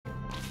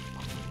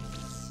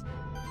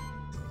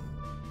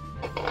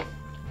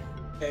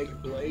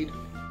Egg Blade.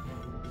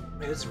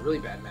 Man, it's a really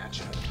bad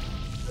matchup.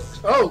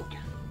 Oh!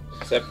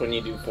 Except when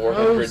you do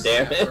 400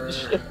 damage.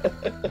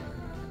 Zephyr.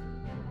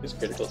 His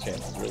critical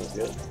chance is really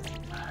good.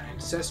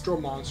 Ancestral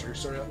monster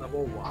start at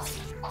level 1.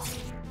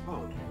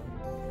 Oh,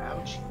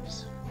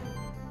 ouchies.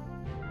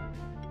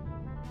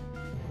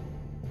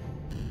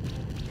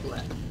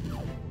 Bleh.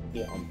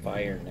 Yeah, on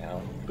fire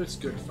now. But it's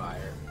good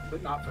fire,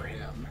 but not for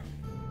him.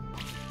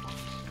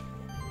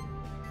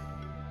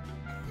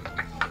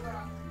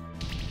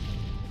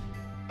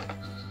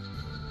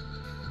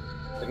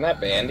 Isn't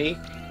that Bandy?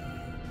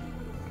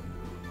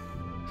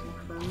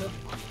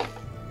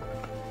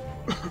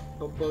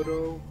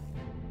 Bobodo.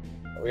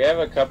 We have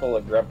a couple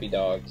of grumpy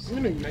dogs. I'm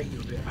gonna ignite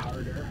you a bit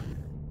harder.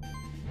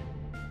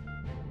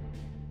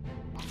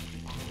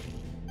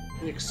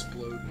 And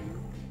explode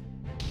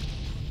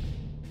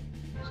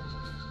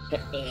you.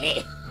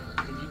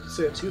 And you could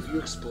say that too if you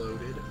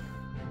exploded.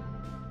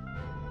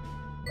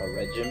 A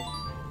Regim? Yeah.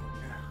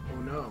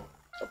 Oh no.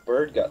 A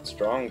bird got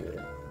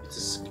stronger.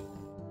 It's a...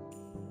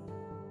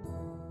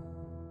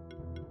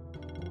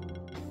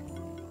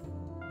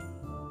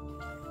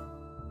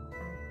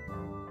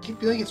 I keep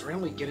feeling it's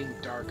randomly getting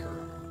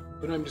darker,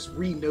 but I'm just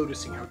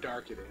re-noticing how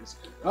dark it is.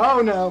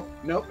 Oh no!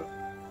 Nope.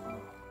 Oh.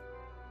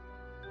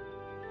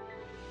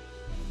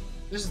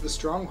 This is the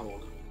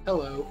stronghold.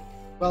 Hello.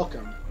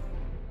 Welcome.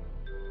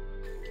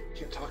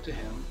 Can't talk to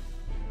him.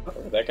 Oh,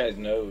 that guy's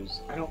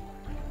nose. I don't...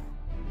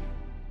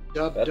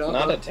 Dub That's dub.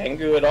 not a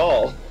Tengu at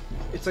all.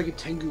 It's like a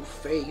Tengu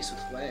face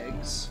with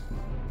legs.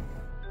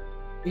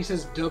 He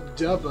says dub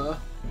dubba.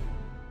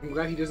 I'm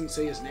glad he doesn't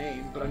say his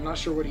name, but I'm not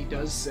sure what he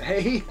does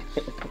say.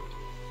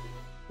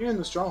 Here in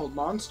the stronghold,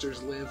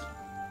 monsters live.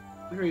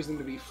 We raise them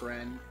to be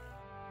friend.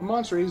 A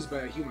monster raised by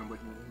a human would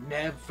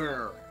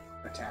never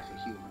attack a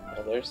human.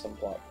 Well, there's some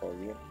plot for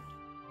you.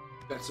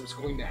 That's what's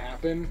going to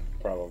happen.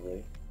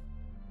 Probably.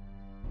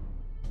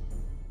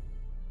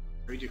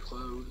 Trade your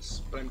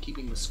clothes, but I'm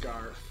keeping the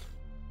scarf.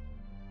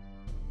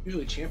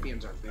 Usually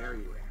champions are very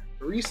rare,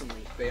 but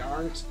recently they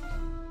aren't.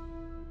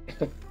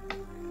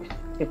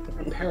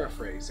 I'm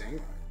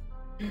paraphrasing.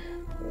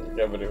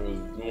 Yeah, but it was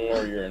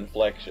more your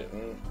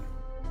inflection.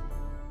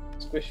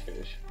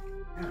 Squishfish.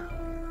 Yeah.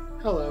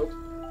 Hello.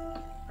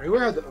 Are you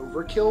aware how the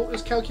overkill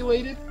is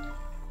calculated?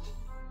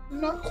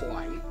 Not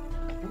quite.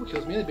 Overkill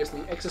is mainly based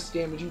on the excess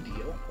damage you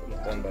deal.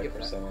 Yeah, Done by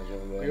percentage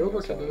of the... Your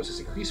overkill bonus is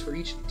increased for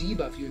each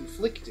debuff you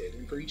inflicted,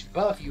 and for each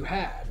buff you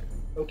had.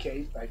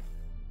 Okay, I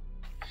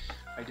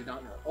did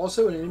not know.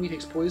 Also, when an enemy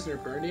takes poison or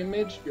burn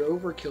damage, your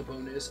overkill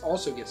bonus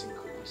also gets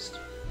increased.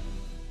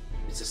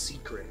 It's a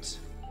secret.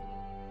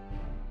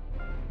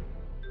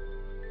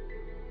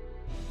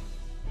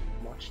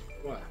 Watch...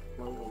 What?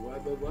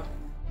 What?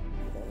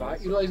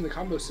 Utilizing the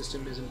combo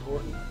system is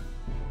important.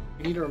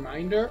 You need a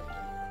reminder?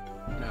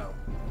 No.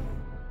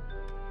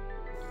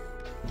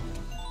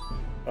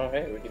 Oh,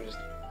 hey, we can just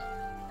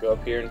go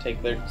up here and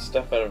take their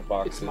stuff out of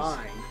boxes. It's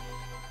mine.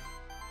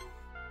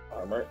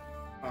 Armor.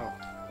 Oh.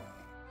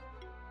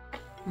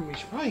 We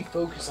should probably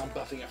focus on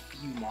buffing a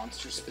few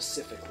monsters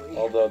specifically.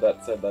 Although,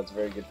 that said, that's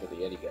very good for the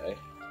Yeti guy.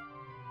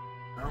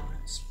 Oh.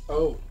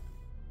 Oh.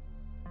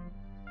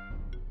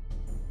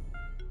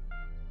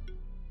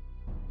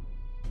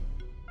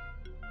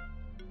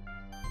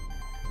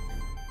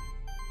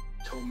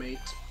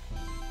 Tomate.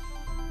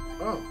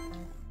 Oh.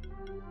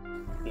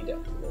 He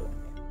definitely will.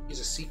 He's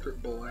a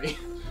secret boy.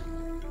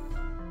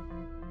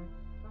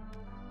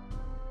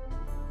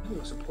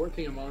 The support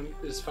thing I'm on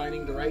is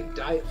finding the right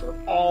diet for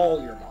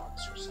all your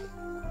monsters.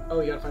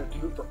 Oh, you gotta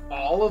do it for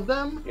all of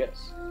them?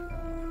 Yes.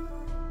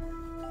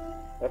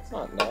 That's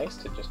not nice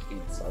to just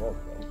feed some of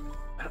them.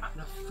 I don't have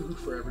enough food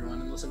for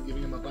everyone unless I'm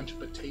giving them a bunch of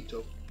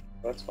potato.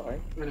 That's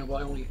fine. I know,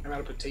 well, I'm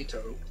out of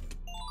potato.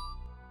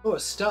 Oh, a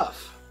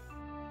stuff.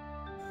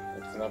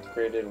 It's an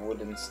upgraded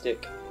wooden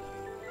stick.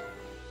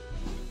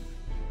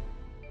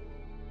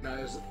 Now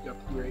there's an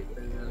upgrade,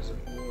 and there's an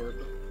orb.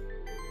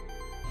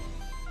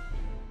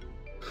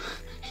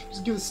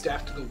 Just give the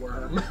staff to the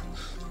worm.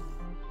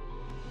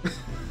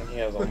 And he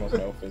has almost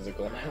no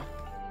physical now.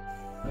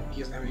 He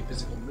doesn't have any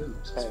physical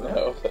moves. I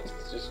know, that's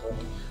just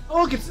funny.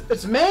 Oh, look,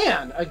 it's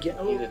Man! Again.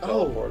 He's a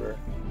teleporter.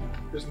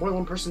 There's more than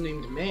one person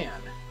named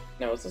Man.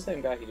 No, it's the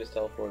same guy, he just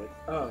teleported.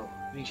 Oh,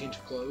 and he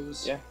changed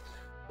clothes? Yeah.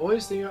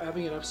 Always think about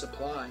having enough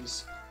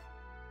supplies.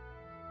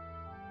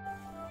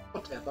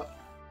 Whatever.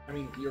 I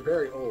mean, you're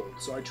very old,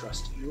 so I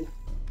trust you.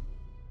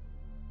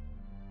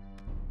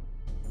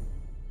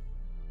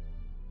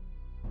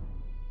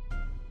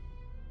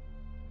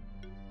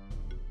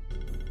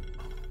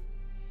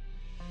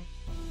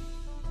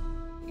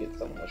 Get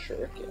some of the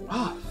shuriken.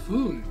 Ah,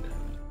 food!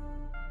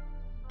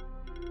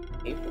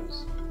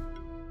 Apples.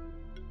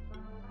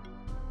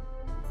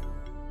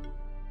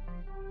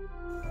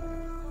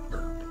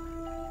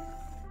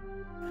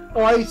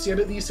 Oh, I see.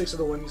 These 6 are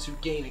the ones who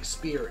gain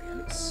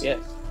experience.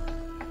 Yes.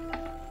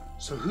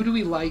 So who do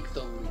we like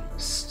the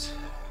least?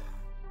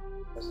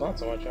 It's not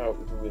so much how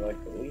who we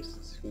like the least,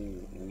 it's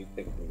who we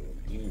think we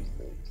would use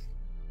the least.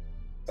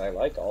 I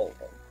like all of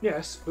them.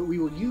 Yes, but we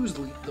will use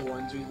the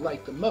ones we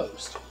like the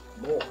most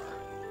more.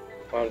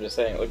 Well, I'm just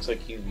saying, it looks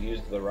like you've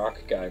used the rock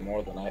guy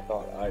more than I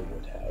thought I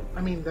would have.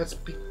 I mean, that's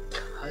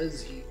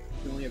because he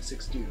only had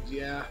 6 dudes,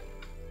 yeah.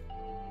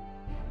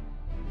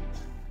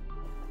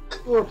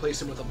 We'll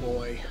replace him with a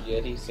boy.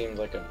 Yeti seems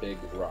like a big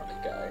rock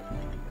guy.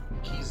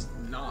 He's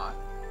not.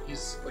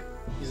 He's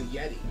a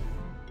Yeti.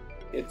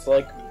 It's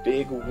like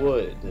big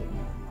wood.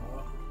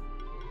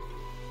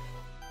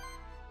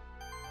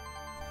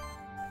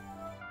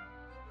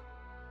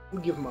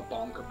 We'll give him a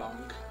bonk.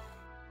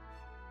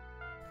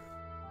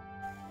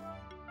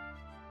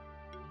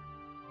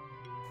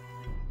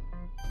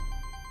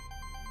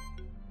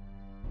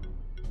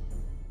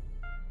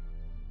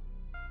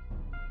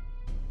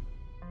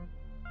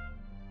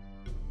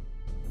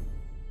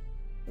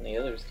 And the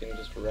others can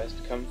just rest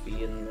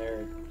comfy in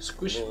their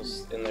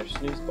in their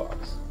snooze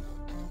box.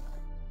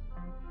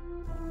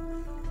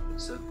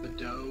 It's at the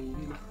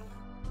dome.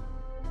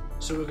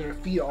 So we're gonna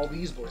feed all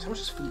these boys. How much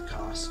does food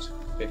cost?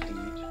 50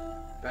 each.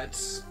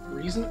 That's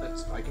reason.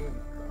 That's I can.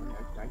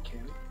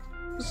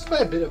 This is by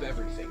a bit of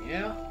everything,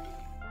 yeah.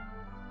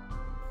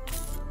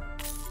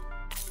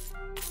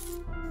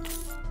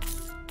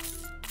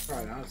 All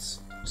right, now let's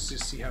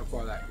just see how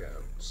far that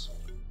goes.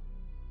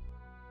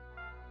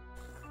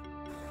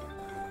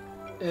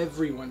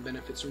 Everyone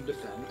benefits from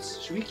defense.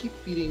 Should we keep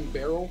feeding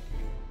Beryl?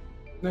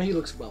 No, he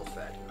looks well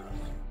fed enough.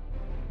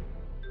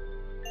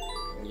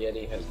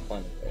 Yeti has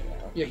plenty right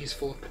now. Yeah, he's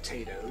full of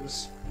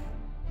potatoes.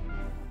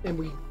 And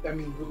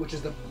which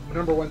is the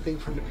 #1 thing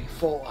for him to be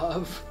full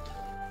of.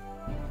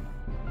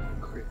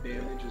 Crit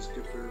damage is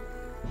good for.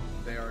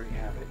 They already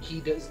have it.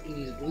 He needs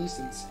it at least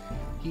since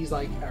he's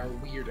like our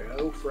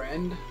weirdo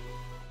friend.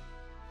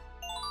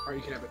 Or you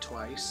can have it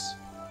twice.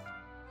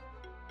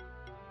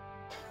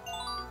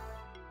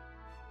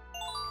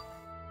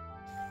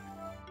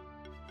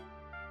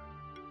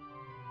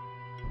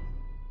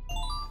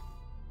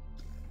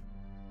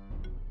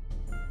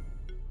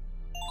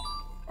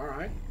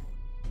 Alright.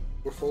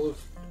 We're full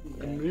of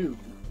noob.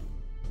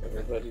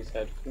 Everybody's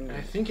had food. And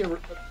I think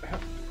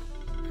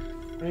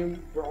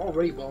we're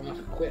already well enough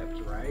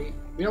equipped, right?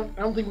 I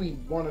don't think we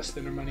want to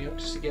spend our money up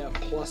just to get a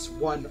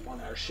 +1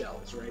 on our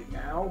shells right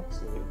now.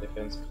 So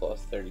defense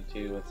plus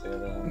 32, what's the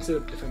other one? Instead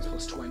of defense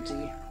plus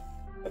 20.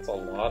 That's a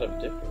lot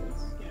of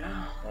difference.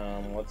 Yeah.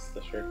 What's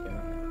the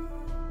shuriken?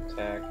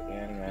 Attack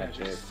and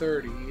magic.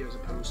 30 as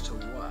opposed to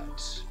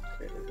what?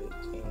 Creative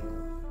 18.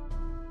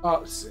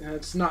 Oh,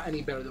 it's not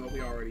any better than what we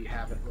already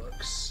have, it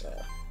looks.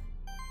 Yeah.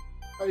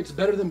 It's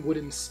better than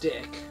wooden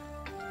stick.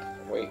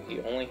 Wait, he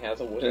only has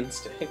a wooden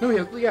stick? No,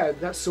 yeah,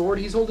 that sword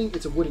he's holding,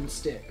 it's a wooden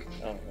stick.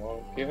 Oh,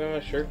 well, give him a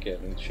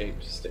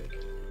shuriken-shaped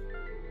stick.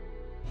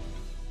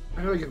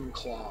 I'm gonna give him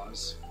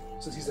claws,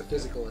 since he's a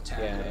physical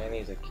attacker. Yeah, and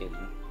he's a kitty.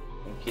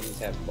 And kitties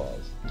have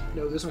claws.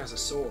 No, this one has a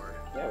sword.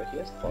 Yeah, but he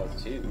has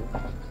claws too.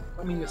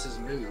 I mean, this is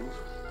move.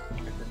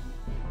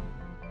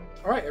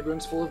 Alright,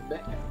 everyone's full of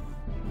men.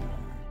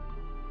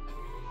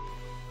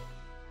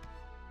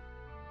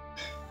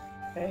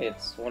 Hey,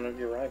 it's one of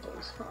your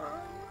rivals.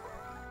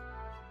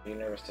 Are you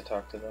nervous to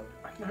talk to them?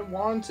 I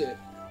want it.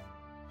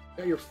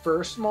 Got your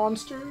first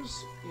monsters?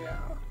 Yeah.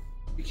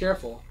 Be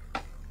careful.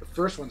 The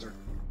first ones are...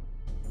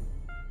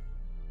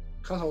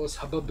 Cause all this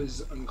hubbub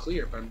is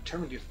unclear, but I'm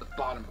determined to get to the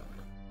bottom of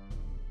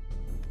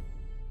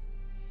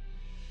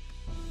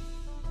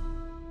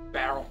it.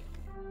 Barrel.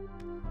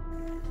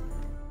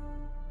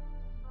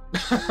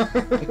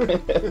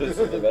 This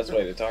is the best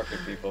way to talk to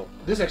people.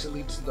 This actually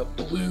leads to the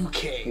blue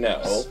caves.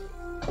 No.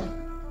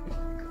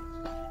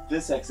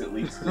 This exit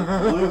leads to the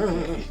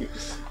blue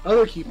caves.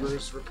 Other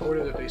keepers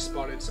reported that they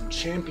spotted some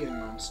champion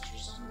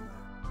monsters.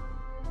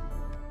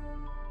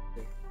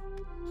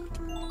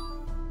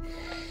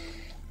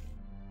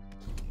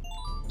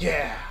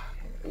 Yeah.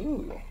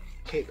 Ooh.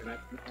 Okay, but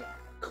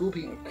cool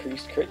people.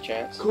 Increased crit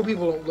chance. Cool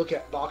people don't look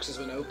at boxes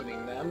when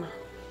opening them.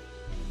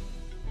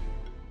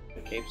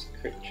 The cape's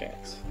crit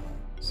chance.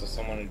 So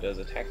someone who does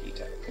attacky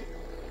attack.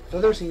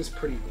 Feather seems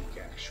pretty weak,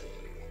 actually.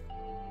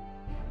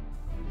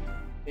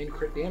 And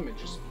crit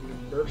damage is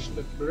burst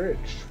the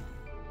bridge.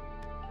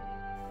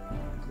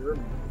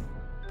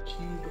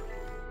 Cube.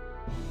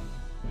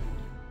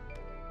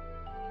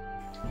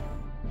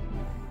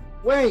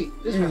 Wait!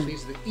 This path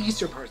leads to the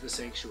eastern part of the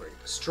sanctuary,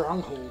 the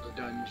stronghold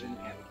dungeon,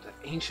 and the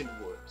ancient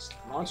woods. The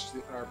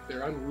monsters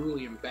they're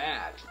unruly and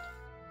bad.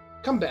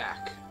 Come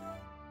back.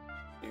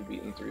 You've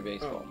beaten 3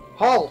 baseball. Oh.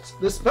 Halt!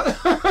 This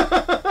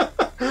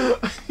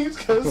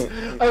because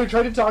I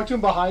tried to talk to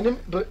him behind him,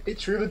 but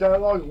it's true the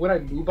dialogue when I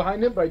move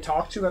behind him, but I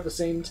talk to him at the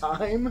same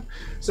time,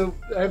 so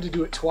I have to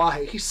do it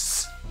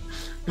twice.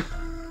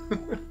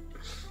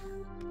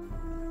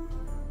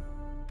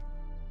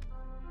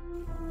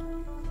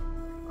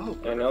 Oh,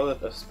 I know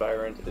that the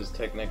Aspirant is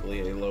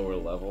technically a lower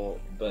level,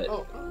 but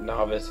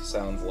Novice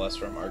sounds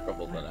less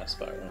remarkable than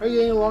Aspirant. Are you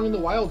getting along in the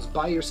wilds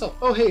by yourself?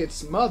 Oh, hey,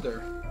 it's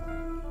Mother.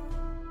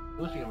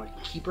 You must be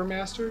like Keeper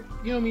Master?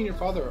 You know, me and your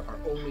father are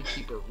only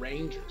Keeper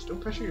Rangers.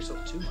 Don't pressure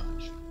yourself too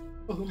much.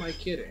 Oh, who am I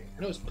kidding?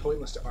 I know it's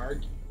pointless to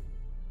argue.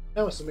 I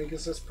know something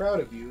makes us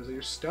proud of you is that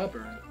you're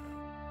stubborn.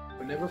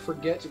 But Never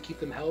forget to keep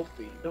them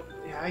healthy. No,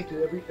 yeah, I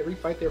do. Every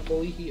fight they're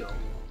fully healed.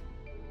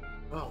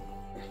 Oh.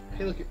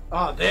 Hey, look at...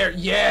 Oh, there!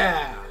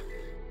 Yeah!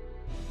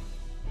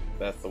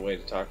 That's the way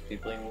to talk to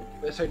people, you mean?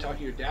 That's how you talk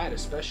to your dad,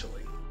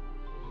 especially.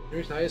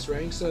 Nearest highest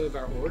ranks of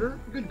our order?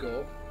 Good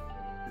goal.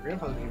 Your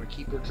grandfather became a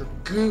keeper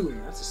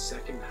dragoon. That's the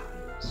second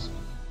highest.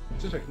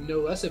 Just like no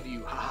less of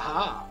you. Ha ha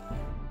ha!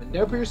 But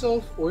never put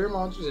yourself or your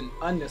monsters in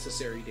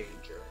unnecessary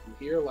danger. From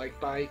here, like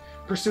by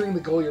pursuing the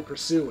goal you're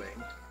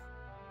pursuing.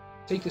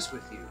 Take this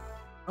with you.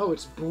 Oh,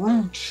 it's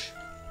brooch.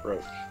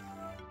 Brooch.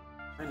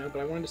 I know, but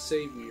I wanted to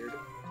say weird.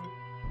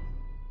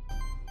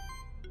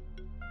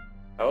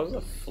 How is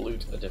a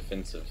flute a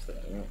defensive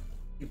thing?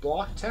 You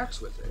block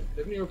attacks with it.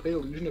 Haven't you ever played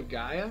Illusion of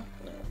Gaia?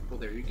 No. Well,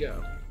 there you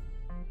go.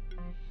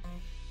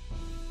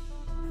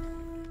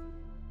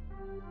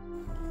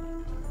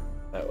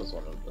 That was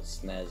one of the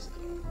SNES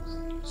games.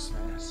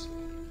 SNES.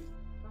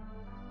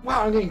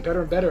 Wow, I'm getting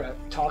better and better at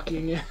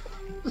talking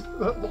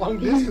long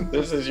distance.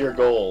 This is your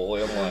goal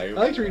in life. I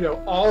like to read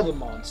out all the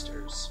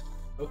monsters.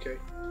 Okay.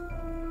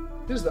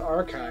 Here's the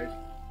archive.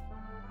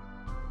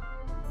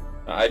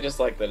 I just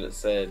like that it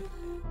said,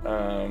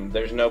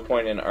 there's no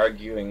point in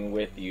arguing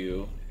with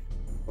you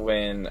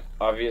when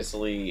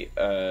obviously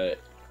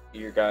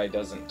your guy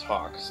doesn't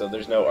talk, so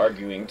there's no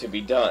arguing to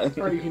be done.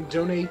 Or you can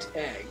donate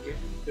egg.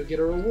 You'll get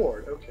a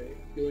reward. Okay.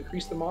 You'll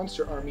increase the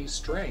monster army's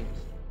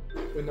strength.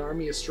 When the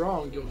army is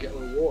strong, you'll get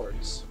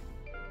rewards.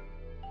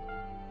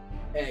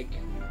 Egg.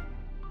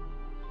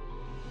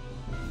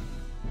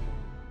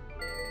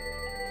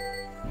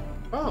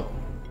 Oh.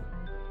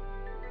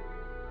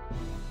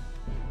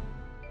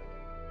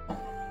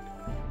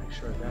 Make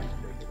sure I've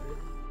activated it.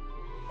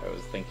 I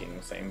was thinking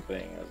the same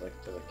thing. I was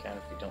like, does it count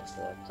if you don't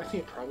select? I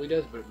think it probably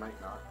does, but it might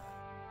not.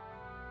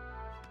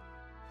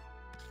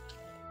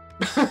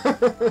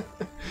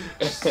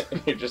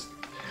 You're just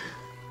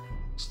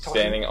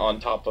standing on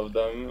top of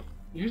them.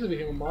 You usually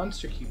became a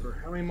monster keeper.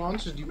 How many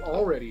monsters do you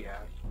already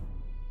have?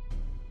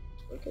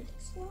 Look at the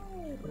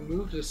slide.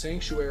 Remove the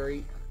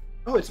sanctuary.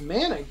 Oh, it's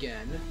man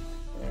again.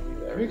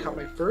 Yeah, I already caught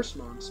my first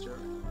monster.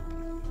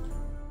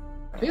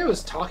 I think I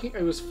was talking.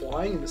 I was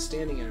flying in the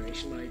standing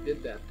animation when I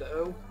did that,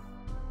 though.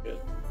 Good.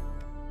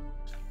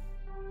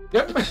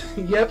 Yep,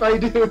 yep, I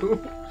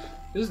do.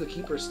 This is the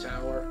Keeper's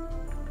Tower.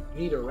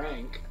 You need a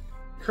rank.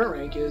 Your current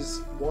rank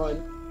is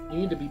 1. You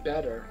need to be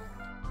better.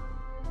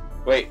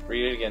 Wait,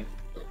 read it again.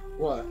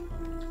 What?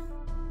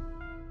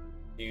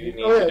 You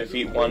need to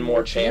defeat one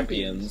more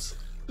champions.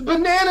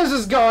 Bananas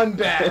has gone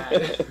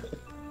bad!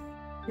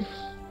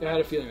 Yeah, I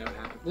had a feeling that would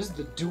happen. This is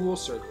the dual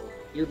circle.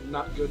 You're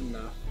not good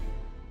enough.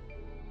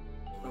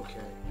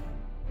 Okay.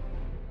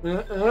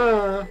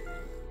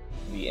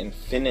 The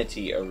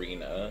Infinity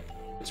Arena.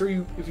 It's where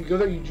you, if you go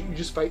there, you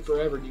just fight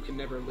forever and you can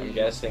never leave. I'm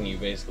guessing you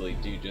basically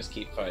do just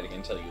keep fighting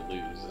until you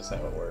lose, is how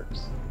it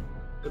works.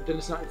 But then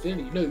it's not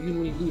infinity. No, even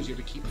when you lose, you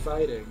have to keep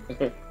fighting.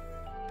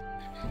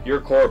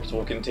 Your corpse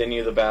will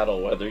continue the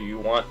battle whether you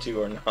want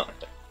to or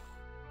not.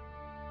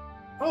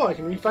 Oh, I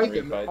can refight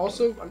them. Refight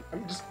Also,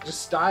 I'm just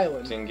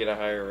styling. You can get a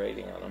higher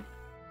rating on them.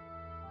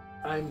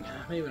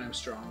 Maybe when I'm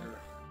stronger.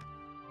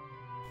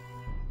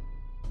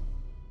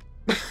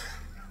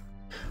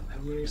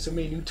 I'm learning so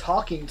many new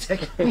talking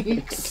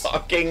techniques.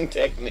 Talking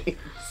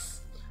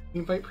techniques.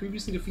 You can fight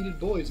previously defeated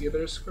boys. You get a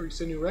better score. You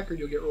set a new record.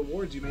 You'll get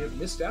rewards you may have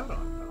missed out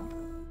on.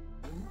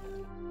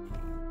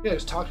 Yeah,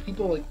 just talk to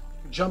people. Like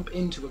jump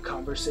into a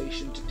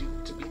conversation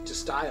to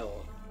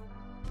style.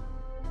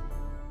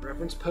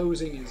 Reference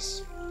posing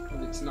is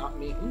when it's not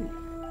me. Ooh.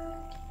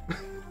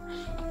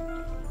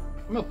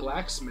 I'm a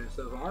blacksmith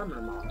of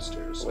armor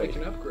monsters, so I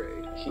can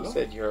upgrade. He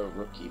said you're a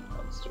rookie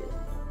monster.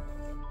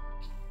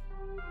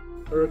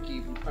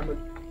 I'm a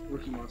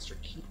rookie monster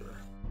keeper.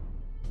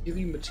 Give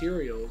you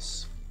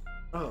materials.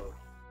 Oh.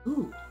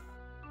 Ooh.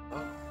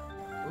 Oh.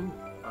 Ooh.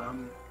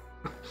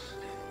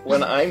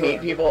 When I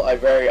meet people, I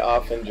very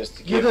often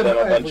just give them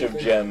a bunch of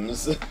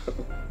gems.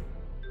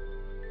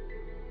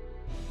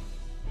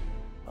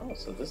 Oh,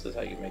 so this is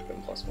how you make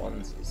them plus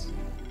onesies.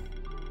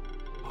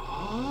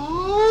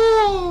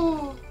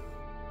 Oh!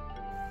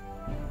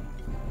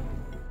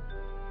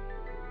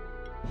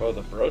 Oh,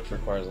 the brooch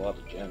requires a lot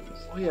of gems.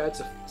 Oh yeah,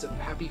 it's a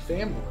happy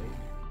family.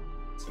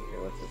 Let's see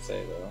here, what's it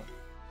say though?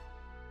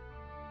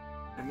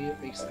 I mean, it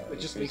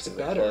just makes it Increases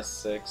better. Plus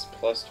 6,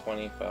 plus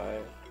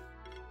 25.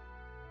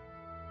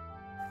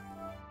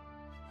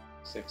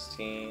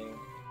 16.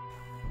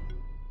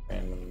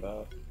 Random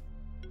buff.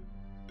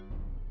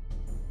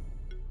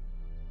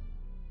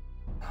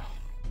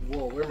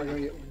 Whoa, where am I gonna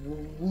get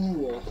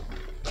wool?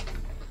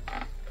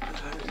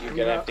 You're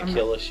gonna have to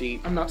kill a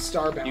sheep. I'm not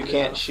starbound. You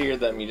can't shear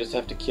them, you just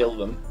have to kill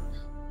them.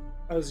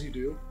 As you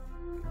do.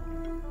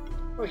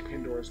 I like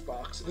Pandora's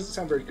box. It doesn't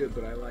sound very good,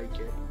 but I like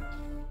it.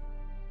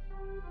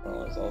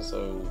 Well, it's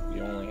also,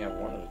 you only have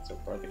one of it so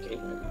far. The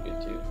cave might be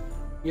good too.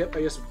 Yep,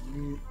 I guess.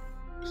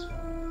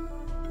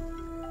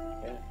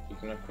 Yeah, you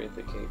can upgrade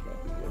the cave,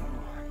 might be good.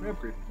 I'm gonna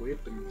upgrade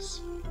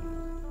weapons.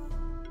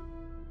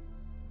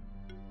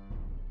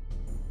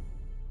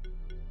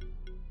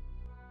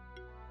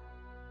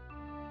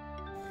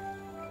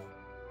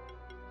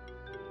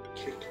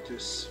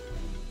 Cactus.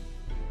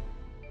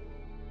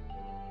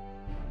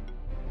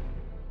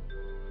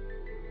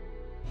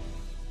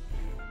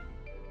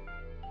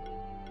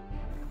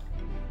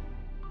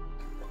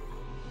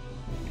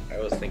 I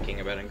was thinking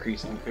about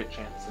increasing crit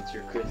chance since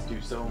your crits do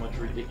so much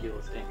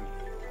ridiculous damage.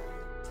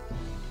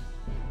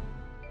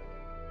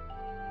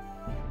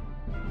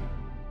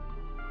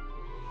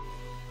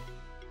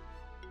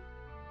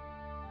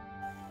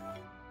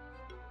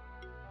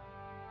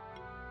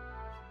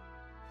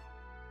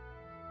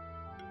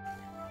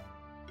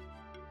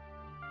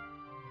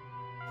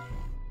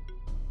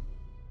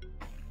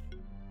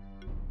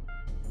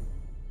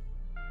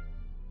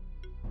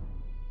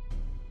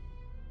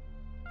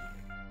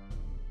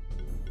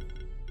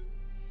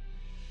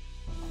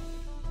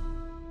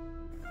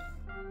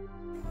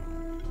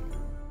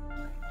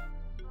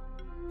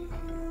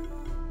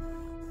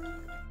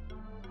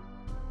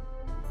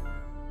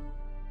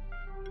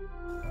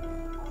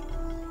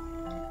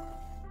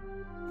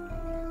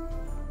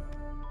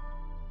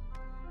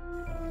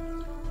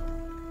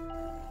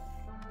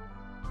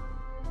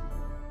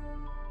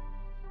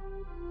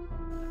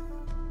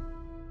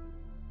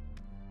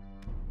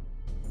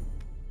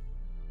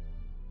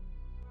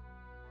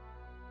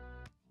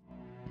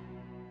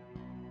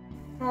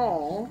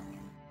 Aww.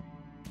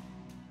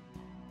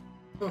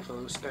 Hello,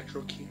 fellow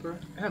Spectral Keeper.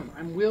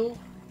 I'm Will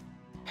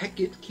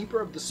Heckett,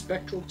 Keeper of the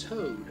Spectral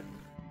Toad.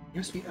 You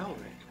must be Elric.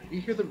 Do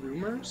you hear the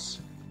rumors?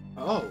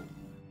 Oh.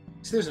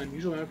 See, there's an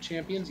unusual amount of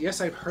champions? Yes,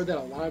 I've heard that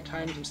a lot of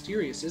times.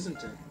 Mysterious, isn't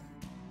it?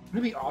 Wouldn't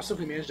it be awesome if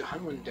we managed to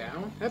hunt one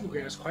down? That would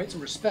grant us quite some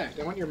respect.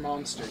 I want your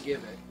monster.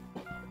 Give it.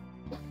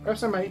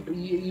 Perhaps I might be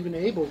even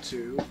able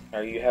to.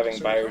 Are you having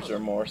buyer's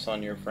remorse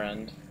on your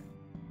friend?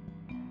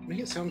 Make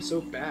it sound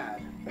so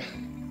bad.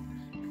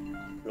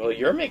 Well,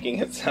 you're making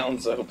it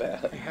sound so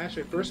bad. I hatched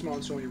my first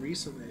monster only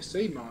recently. I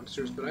say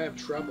monsters, but I have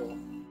trouble.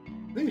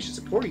 I think we should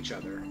support each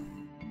other.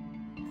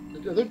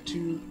 The other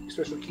two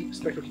spectral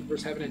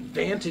keepers have an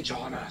advantage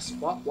on us.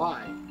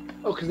 Why?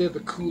 Oh, because they have the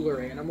cooler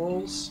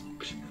animals?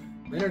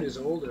 Leonard is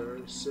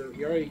older, so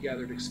he already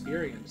gathered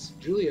experience.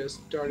 Julia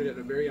started at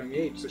a very young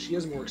age, so she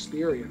has more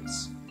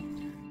experience.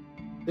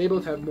 They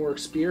both have more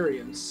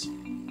experience.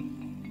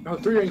 Oh,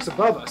 3 ranks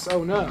above us.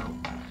 Oh no.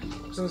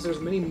 Since there's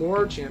many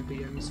more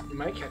champions, we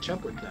might catch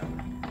up with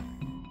them.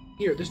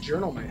 Here, this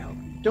journal might help.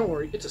 Don't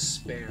worry, it's a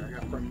spare I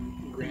got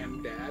from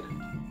Granddad.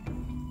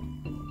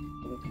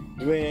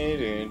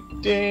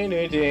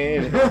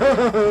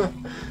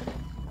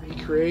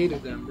 He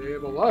created them. They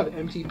have a lot of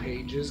empty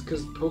pages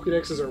because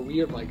Pokedexes are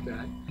weird like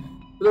that.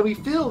 But they'll be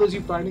filled as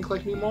you find and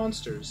collect new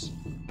monsters.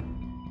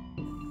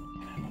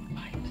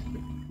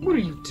 What are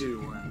you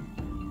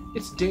doing?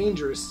 It's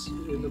dangerous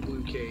in the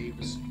Blue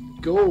Caves.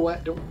 Go away.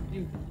 Don't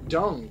you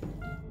dung.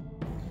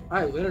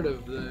 I, Leonard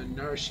of the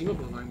Narashima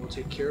bloodline, will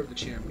take care of the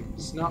champions.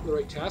 It's not the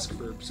right task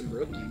for some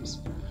rookies.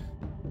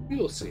 We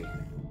will see.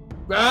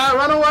 Ah,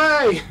 run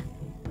away!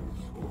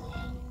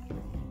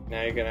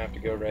 Now you're gonna have to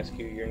go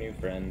rescue your new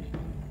friend.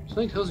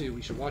 Something tells me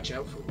we should watch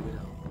out for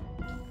Widow.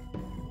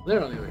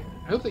 Leonard, on the other hand,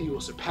 I hope that you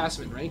will surpass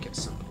him in rank at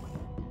some point.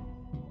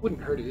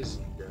 Wouldn't hurt it, is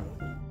it, though?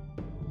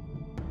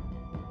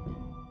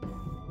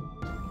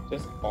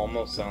 This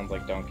almost sounds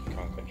like Donkey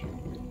Kong Country.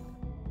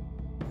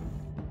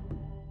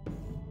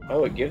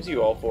 Oh, it gives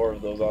you all 4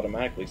 of those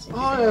automatically.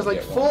 Oh, it has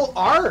like full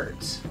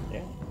art!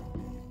 Yeah.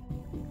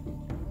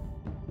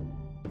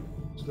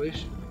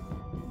 Installation.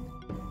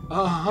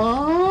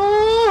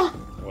 Uh-huh!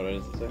 What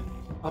does it say?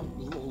 A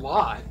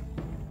lot.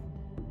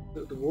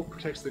 The wolf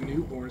protects the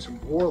newborns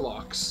from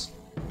warlocks.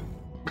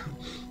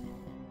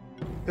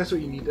 That's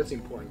what you need, that's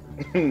important.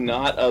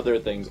 Not other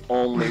things,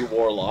 only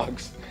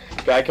warlocks.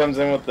 Guy comes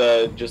in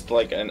with just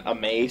like a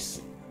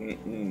mace.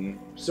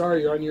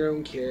 Sorry, you're on your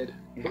own, kid.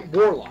 But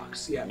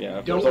warlocks, yeah. Yeah,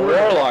 if there's a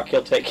warlock,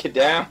 he'll take you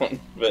down.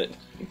 But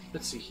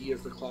let's see, he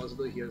has the claws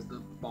ability, he has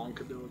the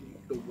bonk ability.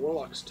 The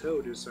warlock's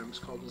toad is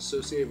called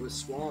associated with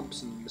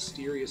swamps and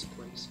mysterious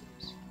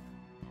places.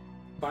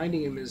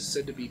 Finding him is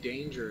said to be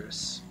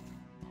dangerous.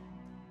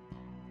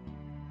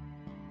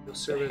 He'll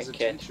serve as a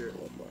teacher.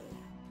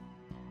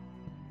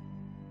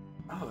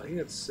 Oh, I think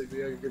that's a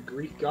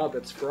Greek god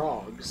that's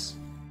frogs.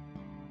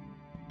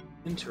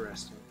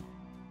 Interesting.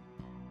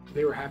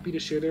 They were happy to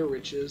share their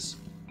riches.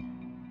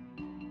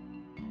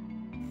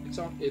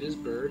 It is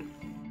Bird.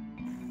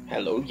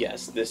 Hello,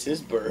 yes, this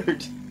is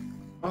Bird.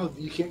 Oh,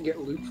 you can't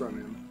get loot from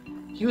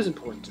him. He was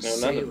important to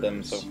sailors. No, none of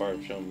them so far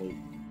have shown loot.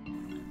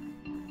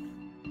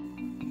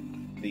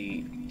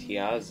 The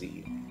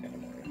Tiazi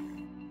family.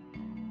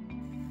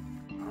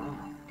 Oh.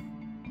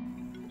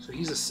 So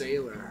he's a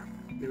sailor.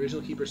 The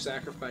original keeper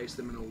sacrificed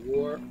them in a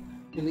war,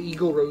 and the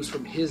eagle rose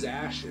from his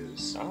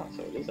ashes. Ah,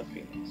 so it is a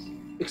phoenix.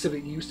 Except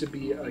it used to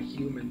be a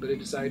human, but it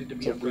decided to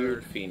be a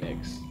bird.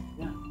 Phoenix.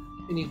 Yeah.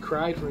 And he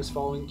cried for his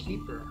fallen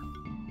keeper,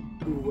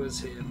 who was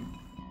him.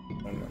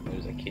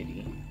 There's a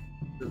kitty.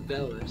 The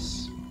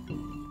Velis.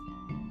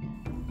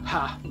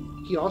 Ha!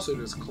 He also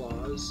does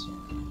claws.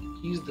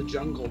 He's the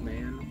jungle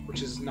man,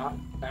 which is not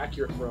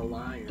accurate for a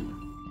lion.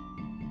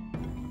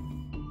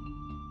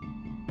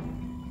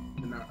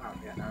 Oh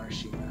yeah,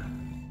 Narashima.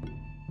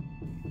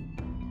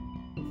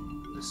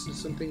 This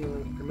is something.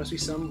 There must be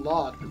some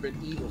law to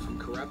prevent evil from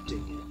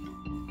corrupting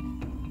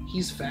it.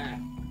 He's fat.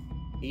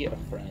 Be a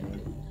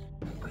friend.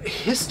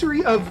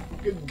 History of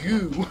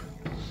goo.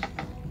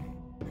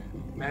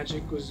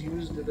 Magic was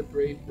used to the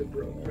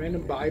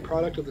random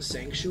byproduct of the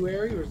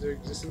sanctuary, or is their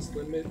existence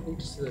limited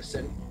to the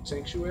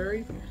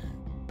sanctuary?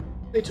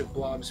 They took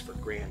blobs for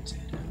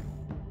granted.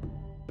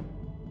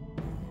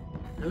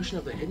 The notion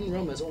of the hidden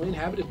realm as only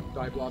inhabited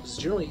by blobs is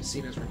generally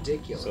seen as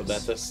ridiculous. So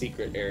that's a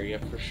secret area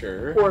for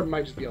sure. Or it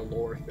might just be a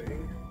lore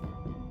thing.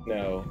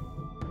 No.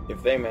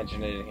 If they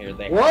mention it in here,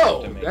 they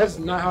Whoa! have to make That's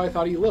it. not how I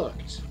thought he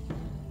looked.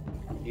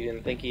 You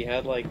didn't think he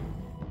had, like,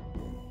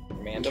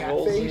 Cat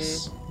mandibles?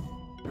 face?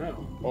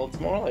 No. Well, it's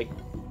more like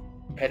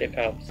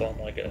pedipalps on,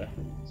 like, a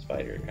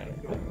spider kind of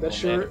thing.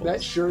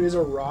 That sure is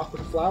a rock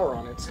with a flower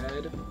on its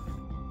head.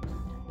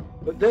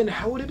 But then,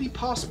 how would it be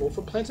possible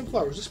for plants and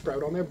flowers to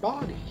sprout on their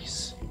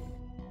bodies?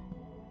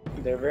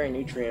 They're very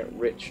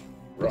nutrient-rich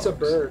rocks. It's a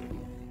bird.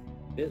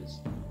 It is.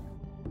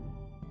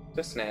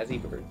 It's a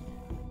snazzy bird.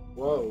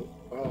 Whoa.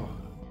 Oh.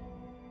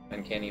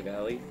 Uncanny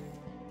Valley.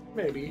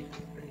 Maybe.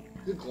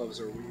 The gloves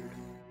are weird.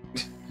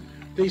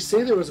 They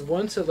say there was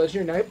once a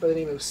legendary knight by the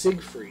name of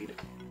Siegfried.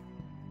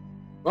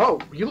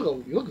 Oh, you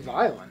look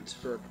violent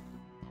for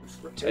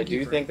I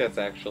do think that's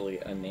actually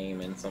a name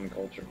in some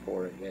culture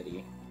for it,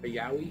 Yeti. a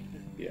Yowie.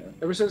 Yeah.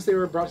 Ever since they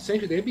were brought to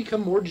Sanctuary, they've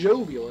become more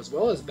jovial as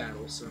well as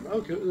battlesome.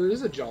 Oh, it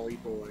is a jolly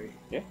boy.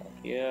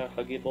 Yeah,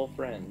 huggable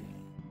friend.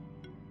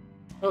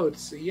 Oh,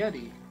 it's a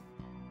Yeti.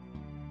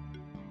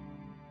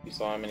 You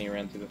saw him and he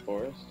ran through the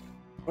forest?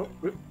 Oh,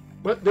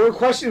 but there were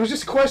questions. It was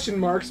just question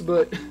marks,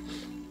 but.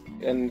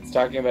 And it's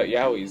talking about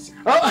Yowies.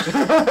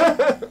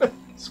 Oh!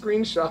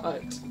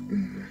 Screenshot.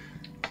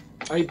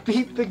 I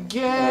beat the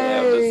game! I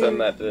have to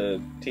send that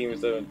to Team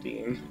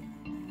 17.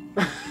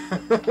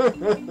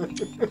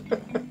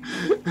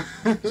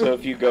 So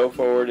if you go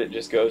forward, it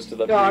just goes to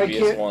the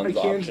previous one's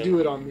I can't option. do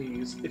it on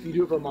these. If you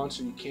do it for a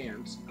monster, you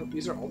can't. Oh,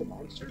 these are all the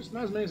monsters?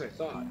 Not as many as I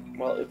thought.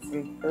 Well, it's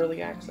in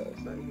early access.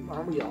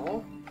 Aren't we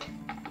all?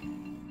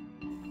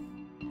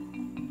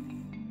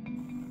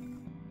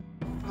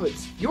 Oh,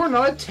 you're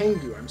not a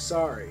Tengu, I'm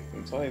sorry.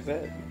 That's what I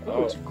said.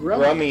 Oh, it's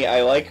Grummy. Grummy,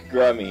 I like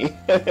Grummy.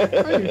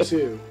 I do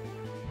too.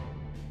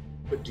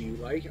 But do you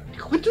like it?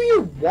 Quit doing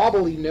your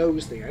wobbly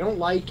nose thing. I don't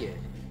like it.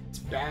 It's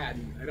bad.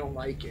 I don't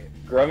like it.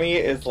 Grummy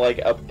is like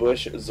a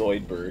Bush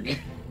Zoidberg.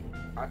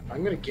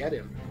 I'm gonna get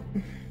him.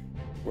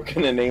 We're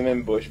gonna name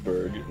him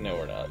Bushberg. No,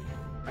 we're not.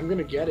 I'm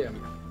gonna get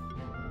him.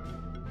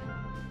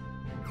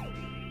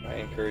 I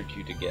encourage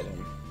you to get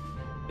him.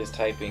 His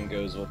typing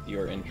goes with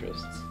your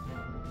interests.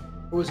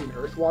 What was he, an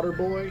Earth Water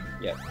boy?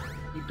 Yep.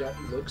 He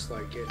looks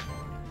like it.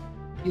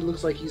 He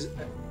looks like he's...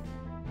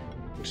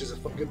 Which is a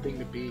good thing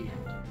to be.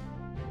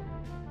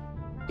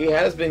 He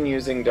has been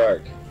using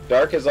Dark.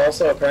 Dark is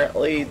also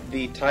apparently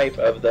the type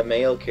of the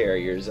mail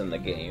carriers in the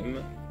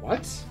game.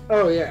 What?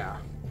 Oh, yeah.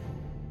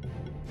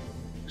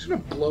 I'm just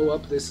gonna blow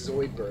up this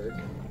Zoidberg.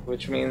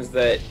 Which means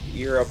that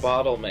you're a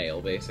bottle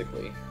mail,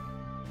 basically.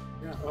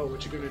 Yeah. Oh,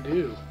 what you gonna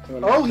do?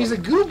 Oh, he's a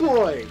goo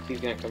boy! He's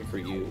gonna come for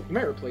you. You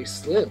might replace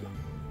Slib.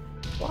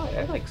 Why?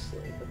 I like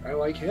Slib. I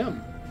like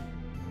him.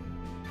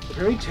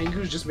 Apparently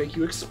Tengus just make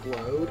you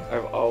explode.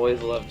 I've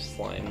always loved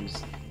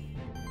slimes.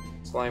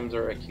 Slimes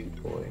are a cute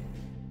boy.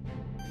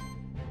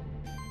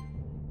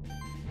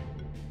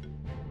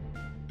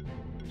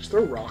 Just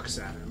throw rocks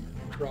at him.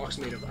 Rocks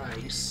made of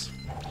ice.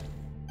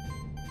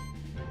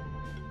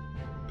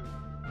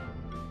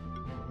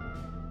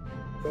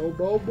 Bo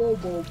bo bo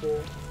bo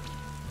bo.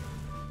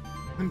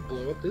 And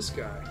blow up this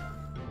guy.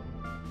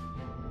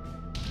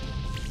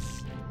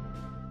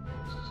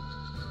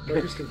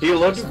 He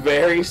looked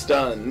very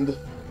stunned.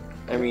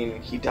 I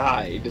mean, he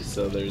died,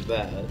 so there's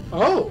that.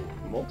 Oh!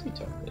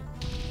 Multi-target.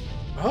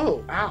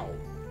 Oh, ow.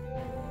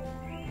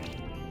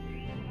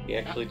 He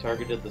actually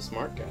targeted the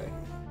smart guy.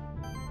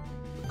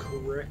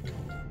 Correct.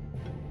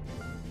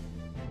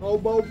 Bo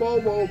bo bo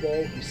bo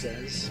bo, he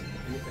says.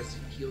 As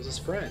he heals his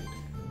friend.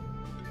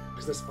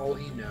 Because that's all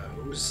he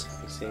knows.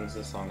 He sings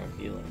the song of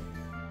healing.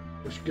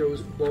 Which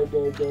goes bo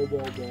bo bo bo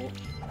bo.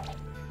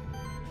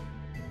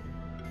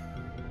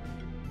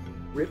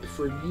 Rip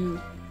for you.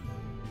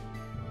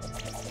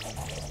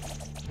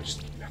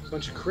 Just a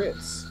bunch of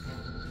crits.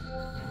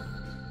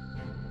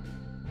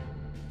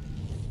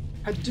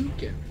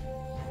 Hadouken.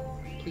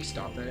 Please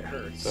stop that, it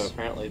hurts. So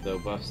apparently though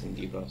buffs and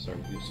debuffs are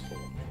useful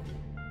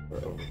for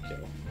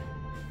overkill.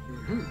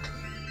 Mm-hmm.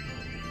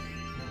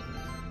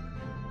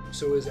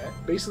 So is that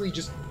basically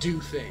just do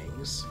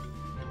things.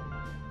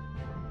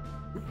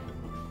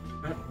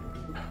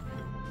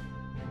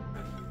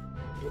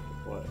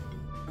 What?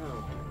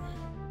 Oh.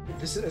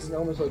 This is an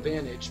elemental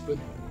advantage, but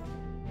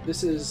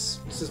this is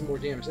more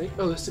damage.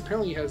 Oh, this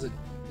apparently has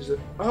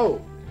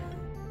oh,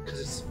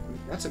 because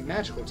that's a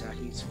magical attack.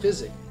 He's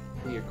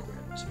physically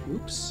equipped.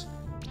 Oops.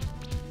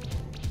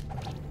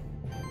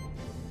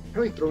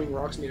 Apparently, throwing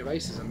rocks made of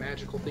ice is a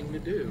magical thing to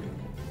do.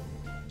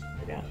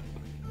 Yeah.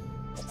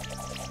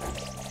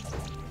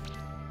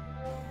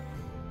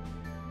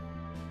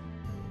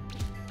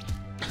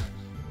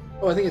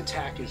 Oh, I think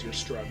attack is your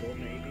struggle,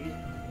 maybe.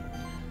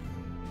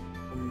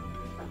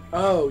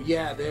 Oh,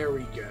 yeah, there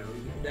we go.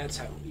 That's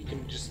how you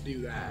can just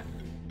do that.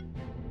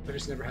 I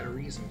just never had a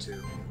reason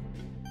to.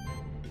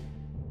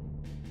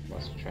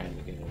 Unless you're trying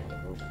to get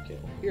another overkill.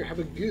 Here, have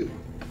a goo.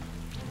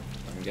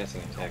 I'm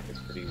guessing attack is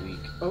pretty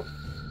weak. Oh,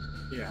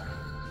 yeah.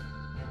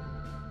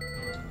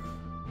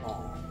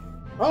 Oh.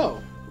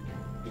 Oh!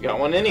 You got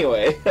one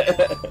anyway!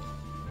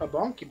 A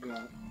bonky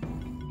bonk.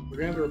 We're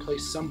gonna have to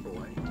replace some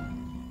boy.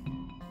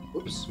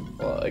 Oops.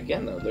 Well,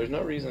 again though, there's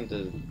no reason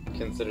to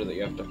consider that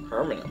you have to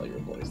permanently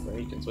replace them.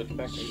 You can switch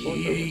back and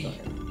forth over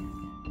time.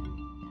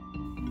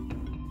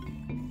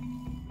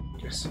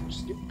 Guess I'll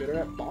just get better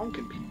at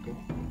bonking people.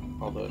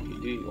 Although if you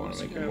do, you want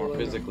to make it more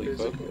physically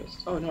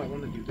focused. Oh no, I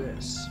want to do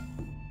this.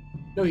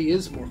 No, he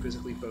is more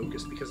physically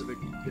focused because of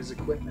his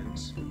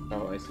equipment.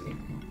 Oh, I see.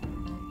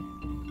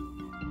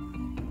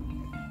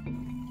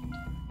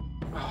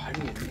 Oh, I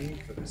need a name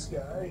for this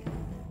guy.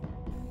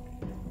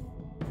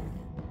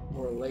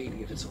 Or a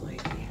lady, if it's a lady.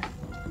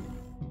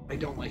 I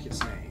don't like its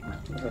name.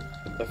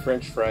 The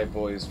French fry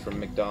boys from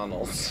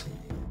McDonald's.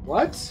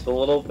 What? The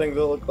little thing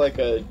that look like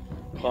a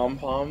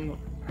pom-pom.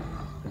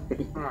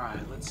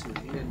 Alright, let's see.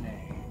 We need a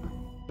name.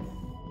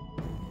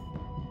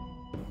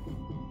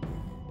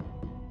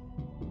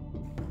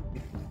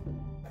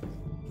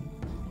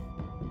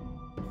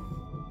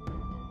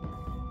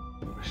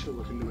 I should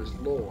look into his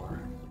lore.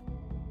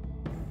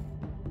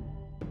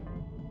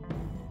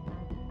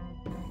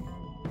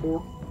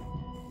 Or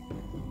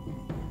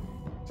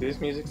See, this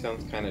music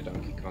sounds kind of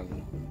Donkey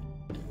Kong.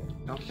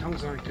 Donkey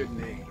Kong's not a good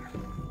name.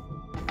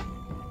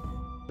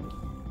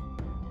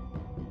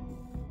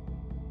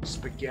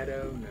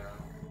 Spaghetto, no.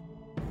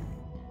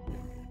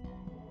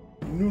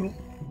 Noodle.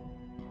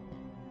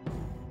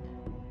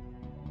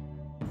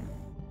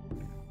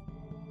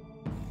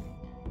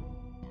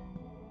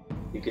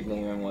 You could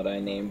name him what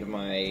I named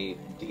my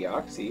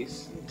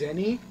Deoxys.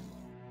 Denny?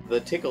 The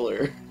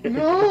Tickler.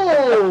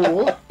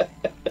 No!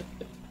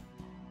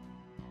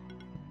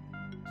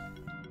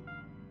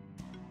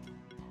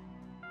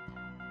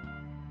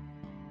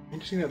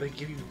 Interesting that they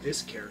give you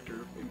this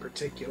character in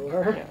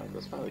particular. Yeah,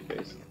 the smiley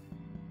face.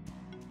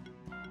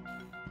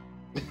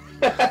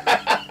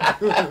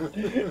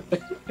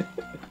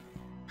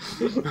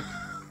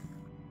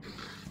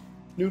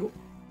 Noodle.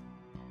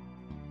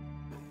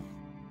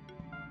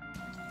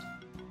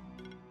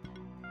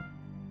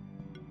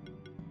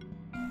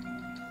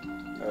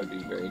 I would be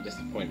very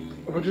disappointed.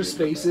 A bunch of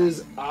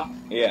spaces.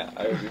 Yeah,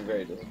 I would be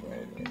very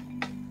disappointed.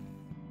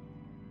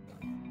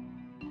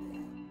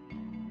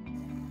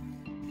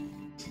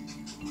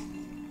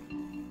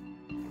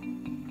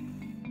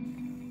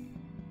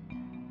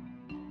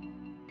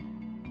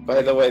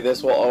 By the way,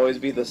 this will always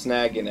be the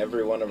snag in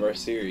every one of our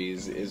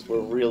series, is we're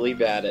really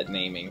bad at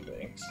naming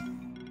things.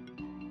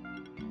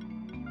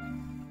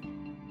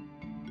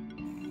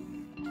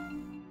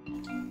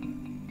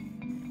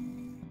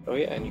 Oh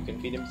yeah, and you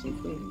can feed him some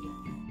food.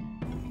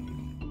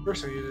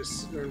 First, I need to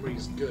learn what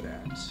he's good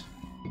at.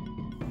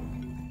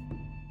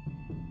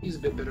 He's a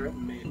bit better at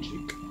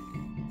magic.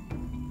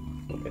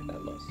 Look at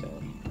that mustache.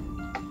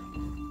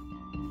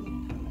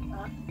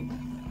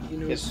 He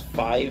knows. He has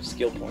 5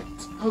 skill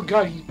points. Oh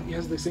god, he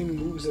has the same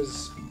moves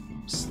as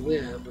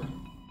Slib.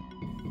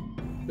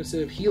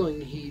 Instead of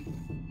healing, he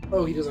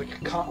does like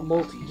a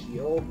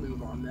multi-heal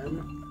move on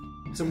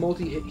them. It's a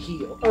multi-hit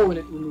heal. Oh, and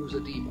it removes a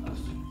debuff.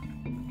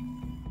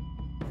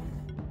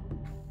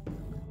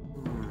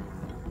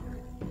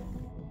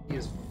 He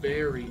is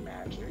very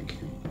magic.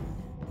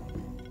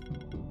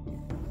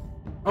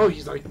 Oh,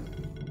 he's like...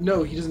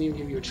 No, he doesn't even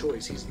give you a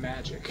choice. He's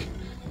magic.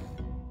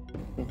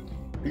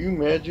 Are you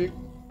magic?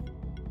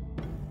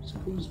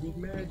 Supposed to be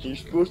magic. You're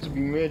supposed to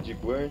be magic.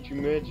 Why aren't you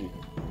magic?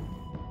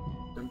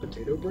 Then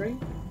potato brain?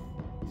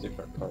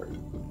 Different part.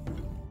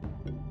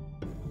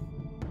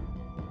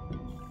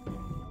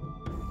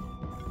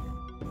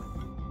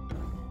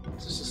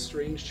 It's just a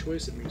strange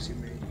choice it makes you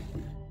make.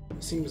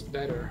 It seems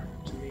better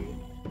to me.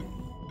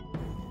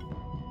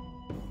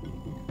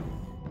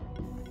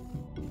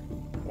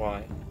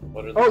 Why?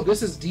 What are Oh,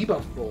 this is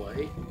Debuff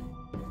Boy.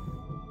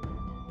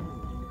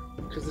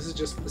 Because this is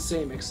just the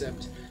same,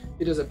 except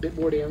it does a bit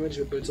more damage,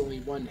 but it's only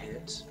 1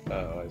 hit.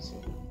 Oh, I see.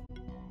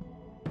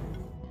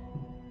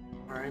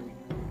 Alright,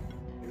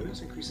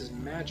 this increases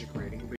magic rating.